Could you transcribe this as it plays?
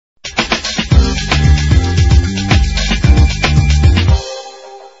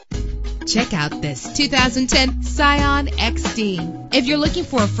Check out this 2010 Scion XD. If you're looking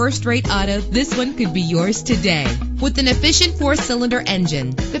for a first-rate auto, this one could be yours today. With an efficient 4-cylinder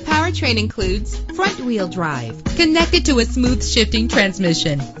engine, the powertrain includes front-wheel drive, connected to a smooth shifting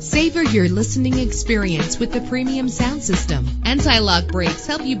transmission. Savor your listening experience with the premium sound system. Anti-lock brakes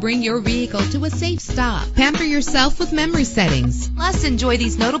help you bring your vehicle to a safe stop. Pamper yourself with memory settings. Plus, enjoy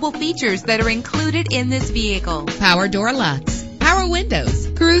these notable features that are included in this vehicle: power door locks, power windows,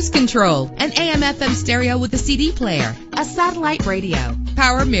 cruise control, an AM/FM stereo with a CD player, a satellite radio,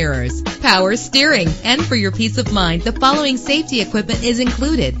 power mirrors, power steering. And for your peace of mind, the following safety equipment is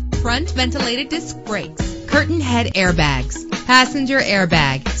included: front ventilated disc brakes, curtain head airbags, passenger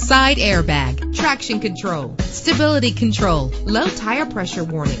airbag, side airbag, traction control, stability control, low tire pressure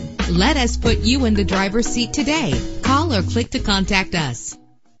warning. Let us put you in the driver's seat today. Call or click to contact us.